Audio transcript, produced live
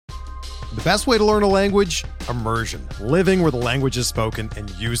The best way to learn a language? Immersion. Living where the language is spoken and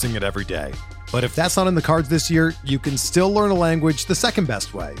using it every day. But if that's not in the cards this year, you can still learn a language the second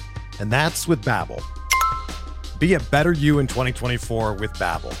best way, and that's with Babbel. Be a better you in 2024 with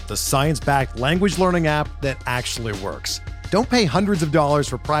Babbel, the science-backed language learning app that actually works. Don't pay hundreds of dollars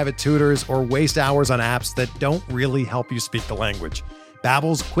for private tutors or waste hours on apps that don't really help you speak the language.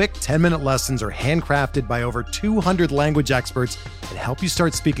 Babbel's quick 10-minute lessons are handcrafted by over 200 language experts and help you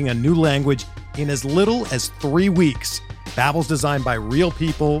start speaking a new language in as little as 3 weeks. Babbel's designed by real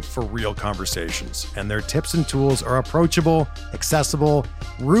people for real conversations, and their tips and tools are approachable, accessible,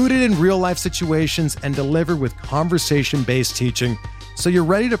 rooted in real-life situations, and delivered with conversation-based teaching, so you're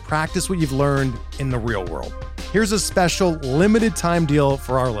ready to practice what you've learned in the real world. Here's a special limited-time deal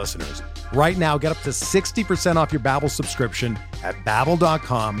for our listeners. Right now, get up to 60% off your Babbel subscription at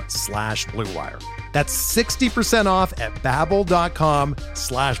babbel.com/Blue Wire. That's 60% off at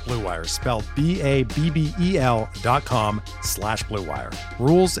babbel.com/Blue Wire, spelled BABBEL.com/Blue Wire.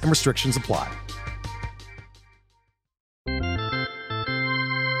 Rules and restrictions apply.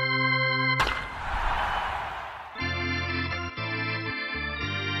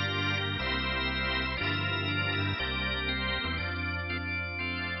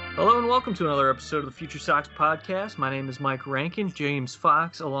 Hello and welcome to another episode of the Future Sox podcast. My name is Mike Rankin. James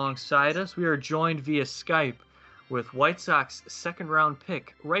Fox alongside us. We are joined via Skype with White Sox second-round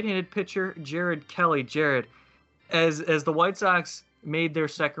pick, right-handed pitcher Jared Kelley. Jared, as the White Sox made their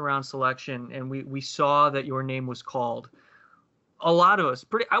second-round selection and we saw that your name was called, a lot of us,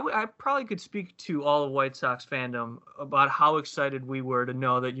 I probably could speak to all of White Sox fandom about how excited we were to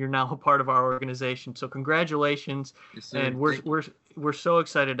know that you're now a part of our organization. So congratulations, yes, and we're so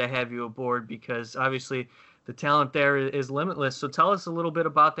excited to have you aboard because obviously the talent there is limitless. So tell us a little bit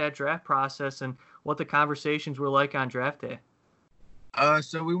about that draft process and what the conversations were like on draft day.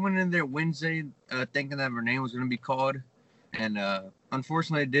 So we went in there Wednesday thinking that our name was going to be called, and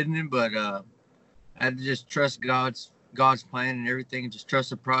unfortunately it didn't. But I had to just trust God's plan and everything, and just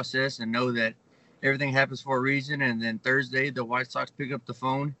trust the process and know that everything happens for a reason. And then Thursday, the White Sox picked up the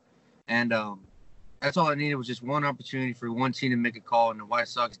phone, and that's all I needed was just one opportunity for one team to make a call, and the White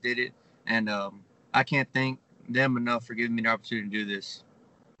Sox did it. And I can't thank them enough for giving me the opportunity to do this.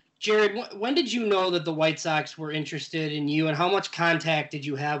 Jared, when did you know that the White Sox were interested in you, and how much contact did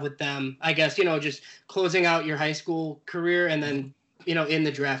you have with them? I guess, just closing out your high school career and then, in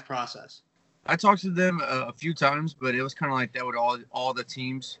the draft process. I talked to them a few times, but it was kind of like that with all the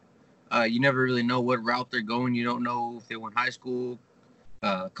teams. You never really know what route they're going. You don't know if they went high school,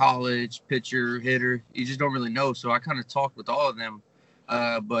 college, pitcher, hitter. You just don't really know. So I kind of talked with all of them.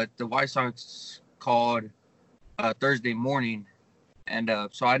 But the White Sox called Thursday morning. And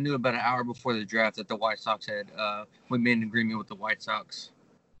so I knew about an hour before the draft that the White Sox we made an agreement with the White Sox.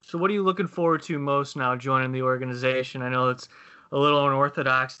 So what are you looking forward to most now joining the organization? I know it's a little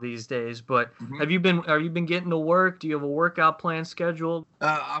unorthodox these days, but are you been getting to work? Do you have a workout plan scheduled?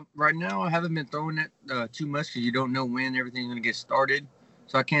 Right now, I haven't been throwing it too much because you don't know when everything's going to get started.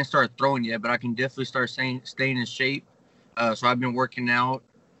 So I can't start throwing yet, but I can definitely start staying in shape. So I've been working out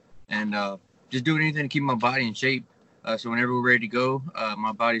and just doing anything to keep my body in shape. So whenever we're ready to go,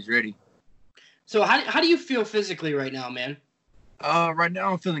 my body's ready. So how do you feel physically right now, man? Right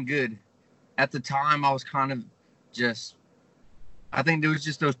now, I'm feeling good. At the time, I was kind of I think there was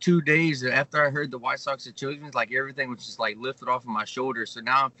just those 2 days after I heard the White Sox had chosen, like everything was just like lifted off of my shoulders. So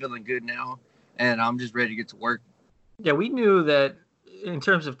now I'm feeling good now, and I'm just ready to get to work. Yeah, we knew that in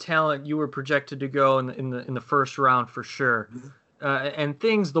terms of talent, you were projected to go in the first round for sure. And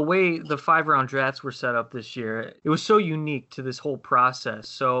the way the 5-round drafts were set up this year, it was so unique to this whole process.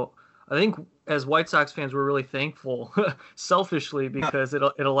 So I think as White Sox fans, we're really thankful, selfishly, because it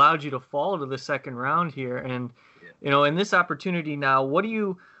allowed you to fall to the second round here. And in this opportunity now, what are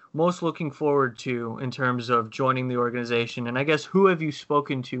you most looking forward to in terms of joining the organization? And I guess who have you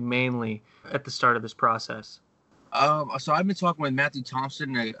spoken to mainly at the start of this process? So I've been talking with Matthew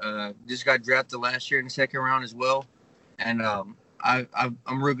Thompson. Just got drafted last year in the second round as well. And I'm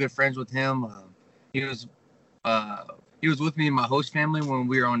real good friends with him. He was with me and my host family when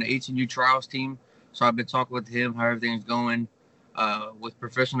we were on the 18U trials team. So I've been talking with him how everything's going with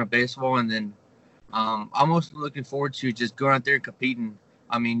professional baseball. And then I'm also looking forward to just going out there and competing.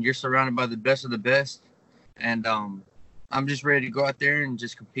 I mean, you're surrounded by the best of the best. And I'm just ready to go out there and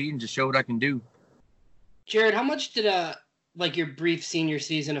just compete and just show what I can do. Jared, how much did your brief senior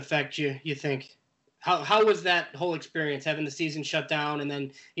season affect you think? How was that whole experience, having the season shut down, and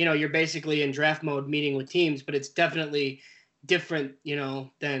then, you're basically in draft mode meeting with teams, but it's definitely different,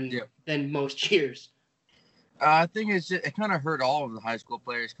 than most years. I think it kind of hurt all of the high school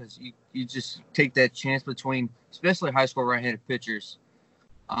players because you just take that chance between, especially high school right-handed pitchers.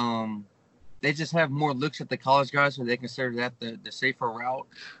 They just have more looks at the college guys, so they consider that the safer route.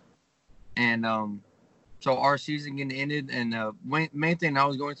 And so our season getting ended, and main thing I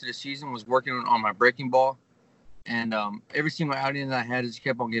was going through the season was working on my breaking ball. And every single outing that I had just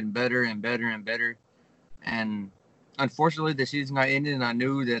kept on getting better and better and better. And unfortunately, the season got ended, and I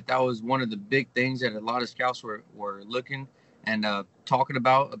knew that was one of the big things that a lot of scouts were looking and talking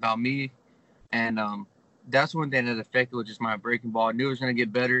about me. And that's one thing that affected with just my breaking ball. I knew it was going to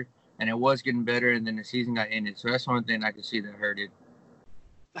get better, and it was getting better, and then the season got ended. So that's one thing I could see that hurt it.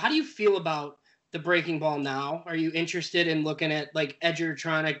 How do you feel about the breaking ball now? Are you interested in looking at like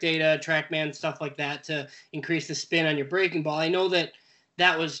Edgertronic data, TrackMan, stuff like that to increase the spin on your breaking ball? I know that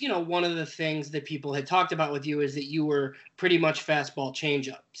was, one of the things that people had talked about with you is that you were pretty much fastball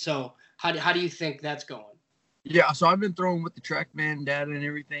changeup. So how do you think that's going? Yeah, so I've been throwing with the TrackMan data and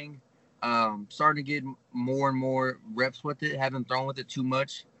everything. Starting to get more and more reps with it. Haven't thrown with it too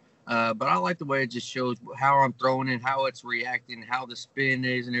much. But I like the way it just shows how I'm throwing and how it's reacting, how the spin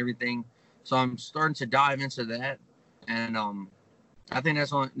is and everything. So I'm starting to dive into that. And I think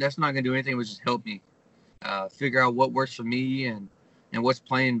that's not going to do anything but just help me figure out what works for me and what's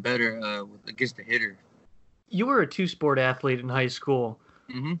playing better against the hitter. You were a two-sport athlete in high school.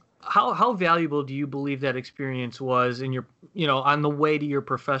 Mm-hmm. How valuable do you believe that experience was in your, on the way to your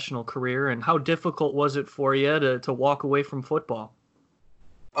professional career, and how difficult was it for you to walk away from football?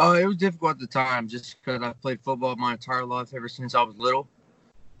 It was difficult at the time just because I played football my entire life ever since I was little.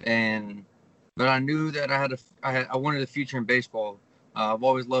 But I knew that I wanted a future in baseball. I've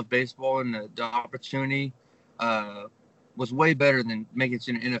always loved baseball, and the opportunity was way better than making it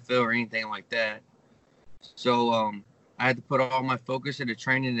to the NFL or anything like that. So I had to put all my focus into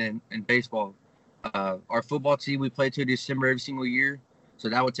training in baseball. Our football team, we played till December every single year. So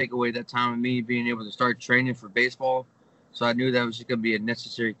that would take away that time of me being able to start training for baseball. So I knew that was just going to be a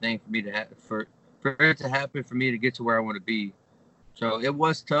necessary thing for me to for it to happen, for me to get to where I want to be. So it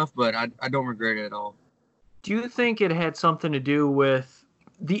was tough, but I don't regret it at all. Do you think it had something to do with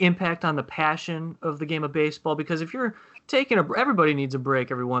the impact on the passion of the game of baseball? Because if you're everybody needs a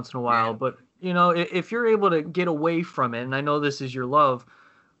break every once in a while, but if you're able to get away from it, and I know this is your love,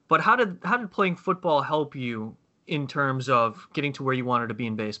 but how did playing football help you in terms of getting to where you wanted to be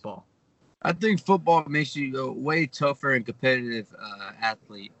in baseball? I think football makes you a way tougher and competitive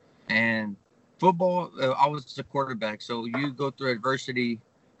athlete. And football, I was a quarterback, so you go through adversity.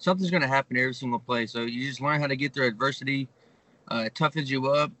 Something's going to happen every single play. So you just learn how to get through adversity. It toughens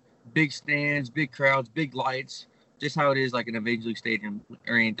you up. Big stands, big crowds, big lights, just how it is like in a major league stadium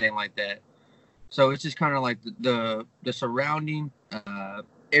or anything like that. So it's just kind of like the surrounding,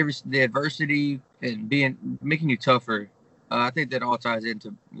 the adversity and making you tougher. I think that all ties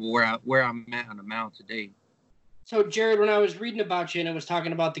into where I'm at on the mound today. So, Jared, when I was reading about you and it was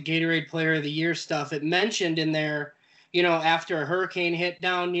talking about the Gatorade Player of the Year stuff, it mentioned in there, after a hurricane hit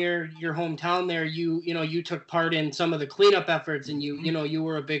down near your hometown there, you took part in some of the cleanup efforts, and you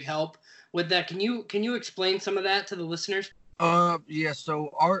were a big help with that. Can you explain some of that to the listeners? Yeah.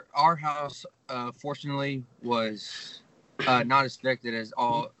 So our house, fortunately, was not as affected as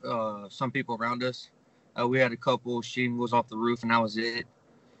all some people around us. We had a couple shingles off the roof, and that was it.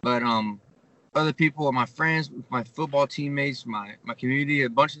 But other people, my friends, my football teammates, my community, a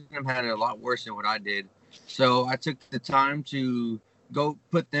bunch of them had it a lot worse than what I did. So I took the time to go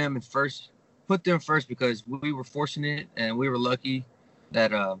put them first because we were fortunate and we were lucky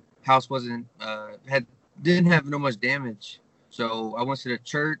that house didn't have no much damage. So I went to the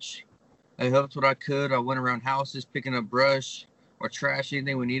church. I helped what I could. I went around houses picking up brush or trash,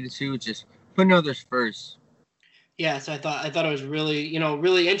 anything we needed to, just putting others first. Yeah, so I thought it was really,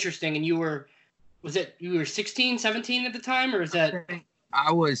 really interesting. And you were 16, 17 at the time, or is that?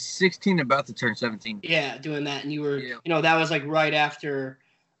 I was 16, about to turn 17. Yeah, doing that, and you were, that was like right after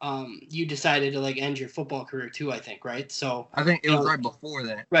you decided to like end your football career too, I think, right? So I think it was right before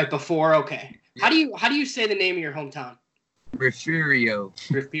that. Right before, okay. Yeah. How do you say the name of your hometown? Refugio.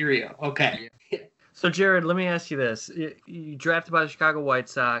 Okay. Yeah. So Jared, let me ask you this: you drafted by the Chicago White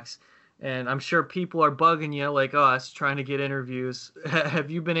Sox. And I'm sure people are bugging you like us, trying to get interviews. Have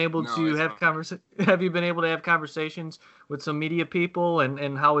you been able to have conversations with some media people,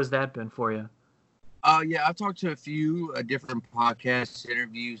 and how has that been for you? Yeah, I've talked to a few different podcasts,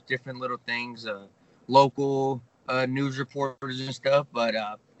 interviews, different little things, local news reporters and stuff, but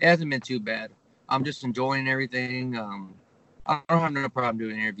it hasn't been too bad. I'm just enjoying everything. I don't have no problem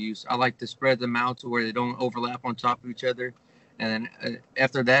doing interviews. I like to spread them out to where they don't overlap on top of each other. And then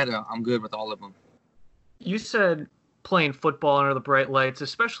after that, I'm good with all of them. You said playing football under the bright lights,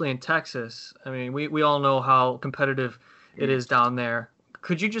 especially in Texas. I mean, we all know how competitive it is down there.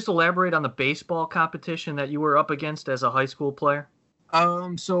 Could you just elaborate on the baseball competition that you were up against as a high school player?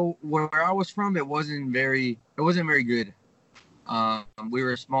 So where I was from, it wasn't very good. We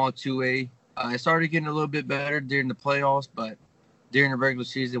were a small 2A. It started getting a little bit better during the playoffs, but during the regular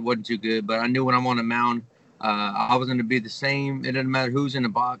season, it wasn't too good. But I knew when I'm on the mound, I was going to be the same. It didn't matter who's in the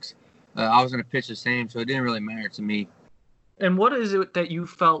box. I was going to pitch the same, so it didn't really matter to me. And what is it that you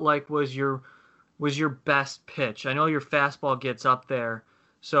felt like was your best pitch? I know your fastball gets up there,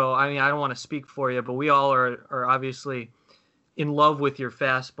 so I mean I don't want to speak for you, but we all are obviously in love with your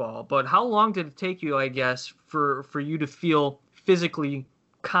fastball. But how long did it take you, I guess, for you to feel physically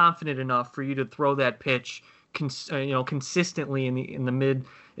confident enough for you to throw that pitch, consistently in the mid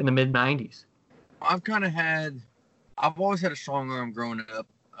 90s? I've always had a strong arm growing up.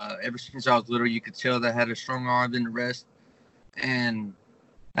 Ever since I was little, you could tell that I had a stronger arm than the rest. And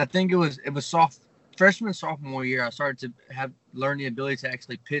I think it was freshman, sophomore year, I started to learn the ability to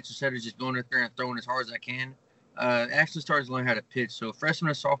actually pitch instead of just going out there and throwing as hard as I can. Actually started to learn how to pitch. So freshman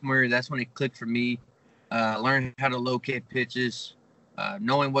and sophomore year, that's when it clicked for me. Learning how to locate pitches,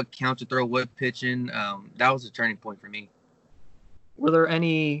 knowing what count to throw, what pitching. That was a turning point for me. Were there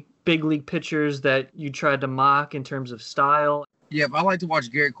any big league pitchers that you tried to mock in terms of style? Yeah, I like to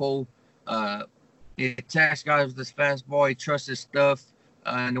watch Garrett Cole. He attacks guys with his fastball. He trusts his stuff.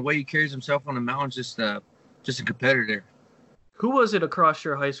 And the way he carries himself on the mound, just a competitor. Who was it across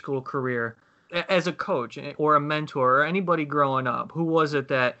your high school career as a coach or a mentor or anybody growing up? Who was it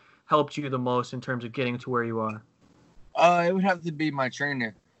that helped you the most in terms of getting to where you are? It would have to be my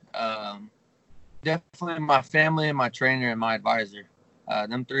trainer. Definitely my family and my trainer and my advisor.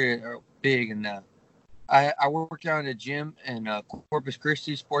 Them three are big. And I work out in a gym in Corpus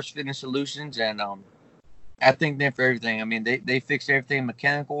Christi Sports Fitness Solutions, and I thank them for everything. I mean, they fix everything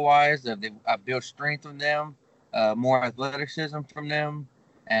mechanical-wise. I built strength from them, more athleticism from them,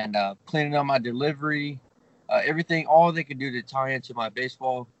 and cleaning up my delivery. Everything, all they could do to tie into my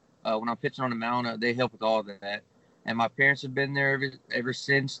baseball when I'm pitching on the mound, they help with all of that. And my parents have been there ever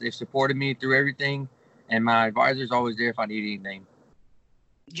since. They've supported me through everything, and my advisor's always there if I need anything.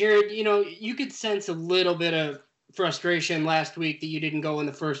 Jared, you could sense a little bit of frustration last week that you didn't go in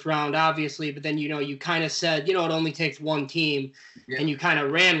the first round, obviously, but then, you kind of said, it only takes one team, and you kind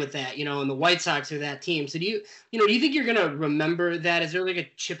of ran with that, and the White Sox are that team. So do you think you're going to remember that? Is there like a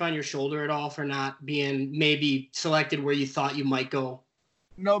chip on your shoulder at all for not being maybe selected where you thought you might go?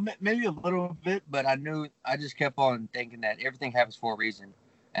 No, maybe a little bit, but I just kept on thinking that everything happens for a reason.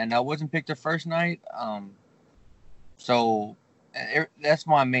 And I wasn't picked the first night. So that's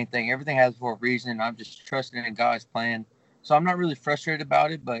my main thing. Everything happens for a reason. I'm just trusting in God's plan. So I'm not really frustrated about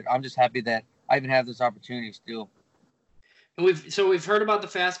it, but I'm just happy that I even have this opportunity still. And we've heard about the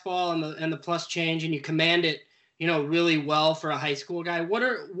fastball and the plus change, and you command it, really well for a high school guy. What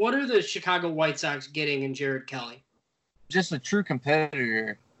are the Chicago White Sox getting in Jared Kelley? Just a true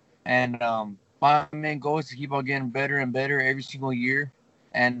competitor, and my main goal is to keep on getting better and better every single year,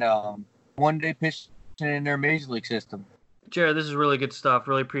 and one day pitching in their major league system. Jared, this is really good stuff.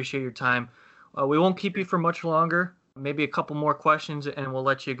 Really appreciate your time. We won't keep you for much longer. Maybe a couple more questions, and we'll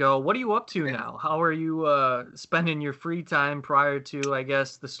let you go. What are you up to now? How are you spending your free time prior to, I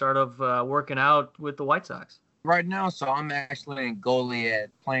guess, the start of working out with the White Sox? Right now, so I'm actually in Goliad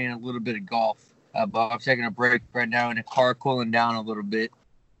playing a little bit of golf. But I'm taking a break right now in the car, cooling down a little bit.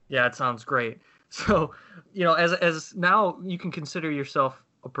 Yeah, it sounds great. So, as now you can consider yourself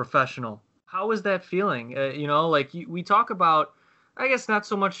a professional. How is that feeling? We talk about, I guess, not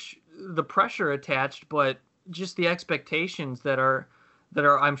so much the pressure attached, but just the expectations that are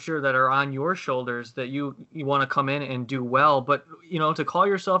I'm sure that are on your shoulders that you want to come in and do well. But, to call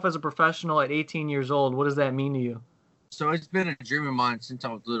yourself as a professional at 18 years old, what does that mean to you? So it's been a dream of mine since I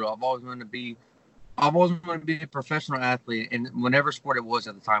was little. I've always wanted to be a professional athlete in whatever sport it was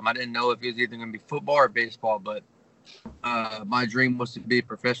at the time. I didn't know if it was either going to be football or baseball, but my dream was to be a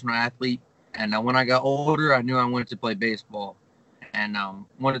professional athlete. And when I got older, I knew I wanted to play baseball and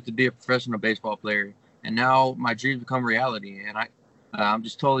wanted to be a professional baseball player. And now my dreams become reality. And I'm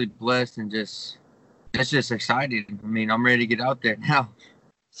just totally blessed and it's just exciting. I mean, I'm ready to get out there now.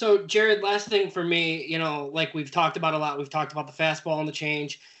 So, Jared, last thing for me, like we've talked about a lot. We've talked about the fastball and the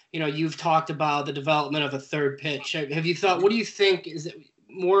change. You've talked about the development of a third pitch. Have you thought, what do you think? Is it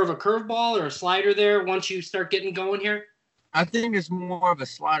more of a curveball or a slider there once you start getting going here? I think it's more of a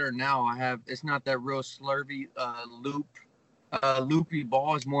slider now. It's not that real slurvy loopy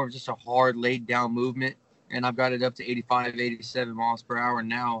ball. It's more of just a hard laid down movement. And I've got it up to 85, 87 miles per hour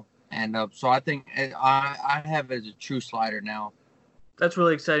now. And so I think I have it as a true slider now. That's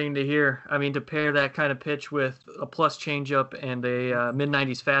really exciting to hear. I mean, to pair that kind of pitch with a plus changeup and a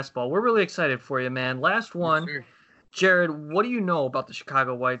mid-90s fastball, we're really excited for you, man. Last one, Sure. Jared, what do you know about the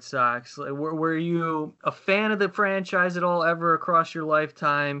Chicago White Sox? Were you a fan of the franchise at all ever across your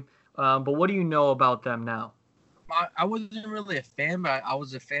lifetime? But what do you know about them now? I wasn't really a fan, but I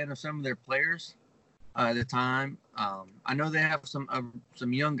was a fan of some of their players at the time. I know they have some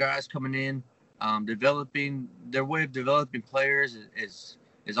young guys coming in. Developing their way of developing players is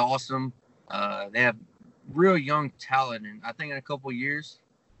awesome. They have real young talent, and I think in a couple of years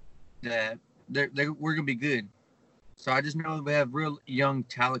that we're gonna be good. So I just know we have real young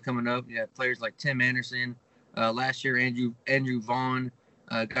talent coming up. You have players like Tim Anderson. Last year, Andrew Vaughn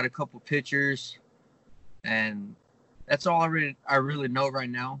got a couple pitchers, and that's all I really know right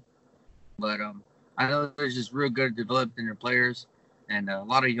now. But I know there's just real good developing their players, and a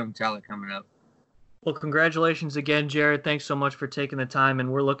lot of young talent coming up. Well, congratulations again, Jared. Thanks so much for taking the time,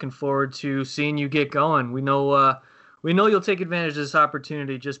 and we're looking forward to seeing you get going. We know you'll take advantage of this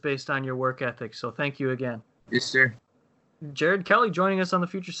opportunity just based on your work ethic. So thank you again. Yes, sir. Jared Kelly joining us on the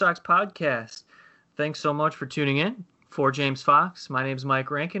Future Sox podcast. Thanks so much for tuning in. For James Fox, my name is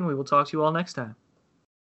Mike Rankin. We will talk to you all next time.